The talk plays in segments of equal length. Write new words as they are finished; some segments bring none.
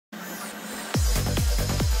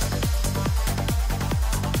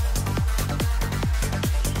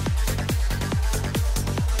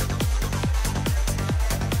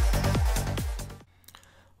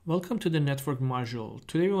Welcome to the network module.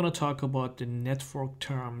 Today we want to talk about the network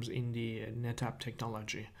terms in the Netapp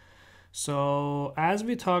technology. So as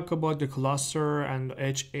we talk about the cluster and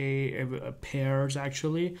HA pairs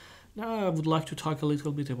actually, now I would like to talk a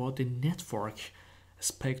little bit about the network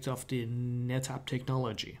aspect of the Netapp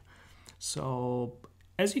technology. So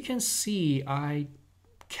as you can see, I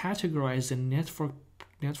categorize the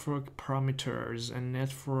network parameters and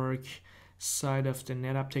network side of the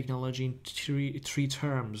Netapp technology in three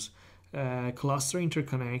terms: cluster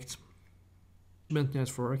interconnect,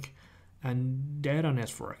 network, and data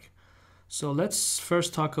network. So let's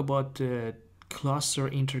first talk about the cluster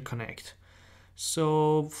interconnect.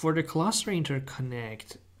 So for the cluster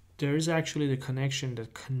interconnect, there is actually the connection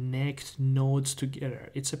that connect nodes together.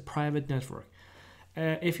 It's a private network.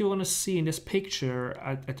 If you want to see in this picture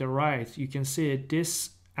at the right, you can see this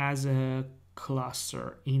as a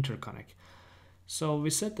cluster interconnect. So we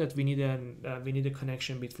said that we need a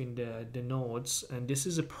connection between the nodes, and this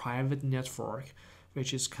is a private network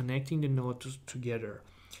which is connecting the nodes together.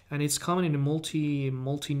 And it's common in a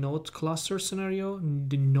multi-node cluster scenario.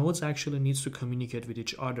 The nodes actually needs to communicate with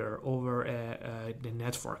each other over the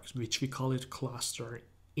network, which we call it cluster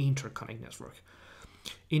interconnect network.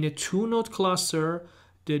 In a two-node cluster,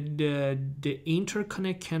 the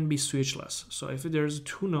interconnect can be switchless. So if there's a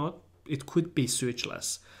two-node, it could be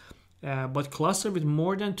switchless. But cluster with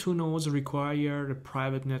more than two nodes require a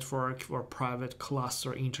private network or private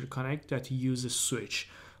cluster interconnect that uses switch.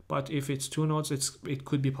 But if it's two nodes, it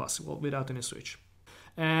could be possible without any switch.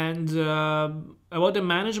 And about the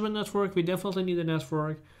management network, we definitely need a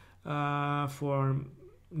network for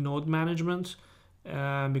node management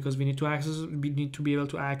because we need to be able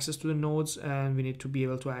to access to the nodes, and we need to be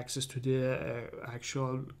able to access to the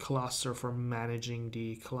actual cluster for managing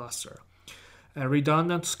the cluster.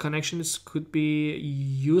 Redundant connections could be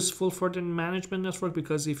useful for the management network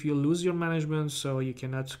because if you lose your management, so you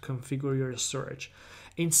cannot configure your storage.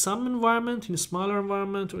 In some environment, in a smaller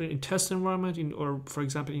environment, or in test environment, or for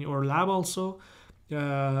example in our lab also,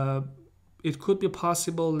 it could be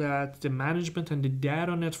possible that the management and the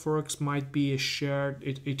data networks might be a shared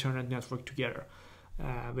Ethernet network together,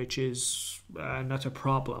 which is not a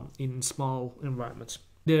problem in small environments.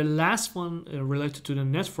 The last one related to the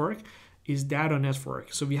network is data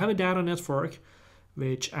network. So we have a data network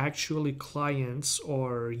which actually clients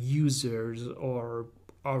or users or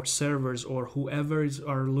our servers or whoever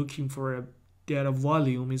are looking for a data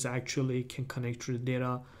volume is actually can connect to the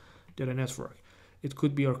data network. It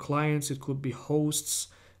could be our clients, it could be hosts,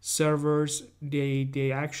 servers.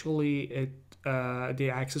 They actually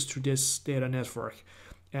they access to this data network,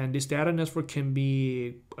 and this data network can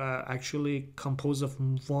be actually composed of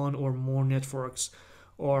one or more networks.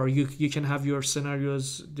 Or you can have your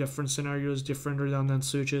different redundant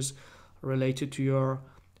switches related to your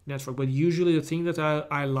network. But usually the thing that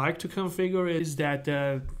I like to configure is that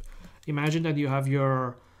imagine that you have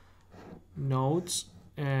your nodes,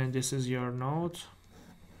 and this is your node.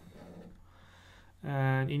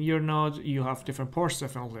 And in your node, you have different ports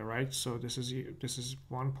definitely, right? So this is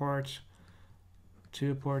one port,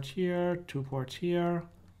 two port here, two port here.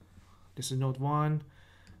 This is node 1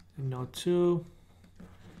 and node 2.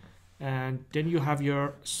 And then you have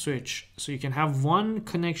your switch. So you can have one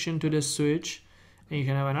connection to this switch, and you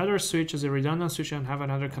can have another switch as a redundant switch and have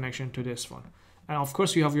another connection to this one. And of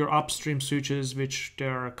course you have your upstream switches, which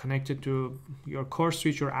they're connected to your core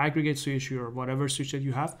switch, your aggregate switch, your whatever switch that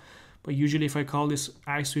you have. But usually if I call this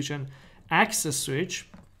I switch an access switch,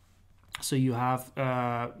 so you have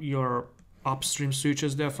your upstream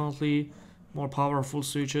switches, definitely more powerful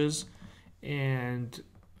switches, and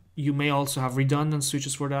you may also have redundant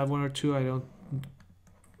switches for that one or two. I don't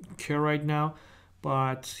care right now.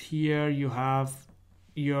 But here you have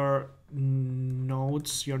your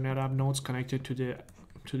nodes, your Netapp nodes connected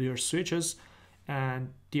to your switches.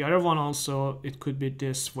 And the other one also, it could be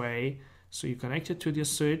this way. So you connect it to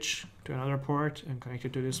this switch to another port and connect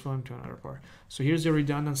it to this one to another port. So here's the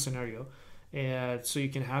redundant scenario. So you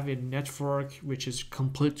can have a network which is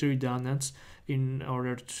completely redundant in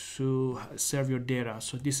order to serve your data.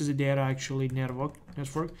 So this is a data actually network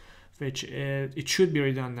which it should be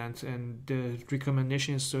redundant, and the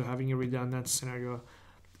recommendation is to having a redundant scenario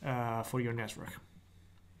for your network.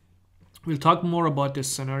 We'll talk more about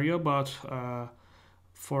this scenario, but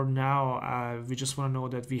for now we just want to know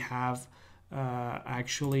that we have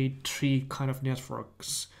actually three kind of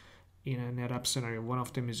networks in a Netapp scenario. One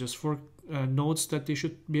of them is just for nodes that they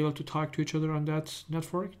should be able to talk to each other on that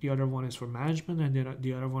network. The other one is for management, and then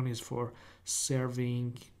the other one is for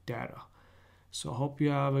serving data. So I hope you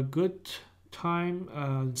have a good time.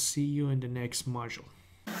 I'll see you in the next module.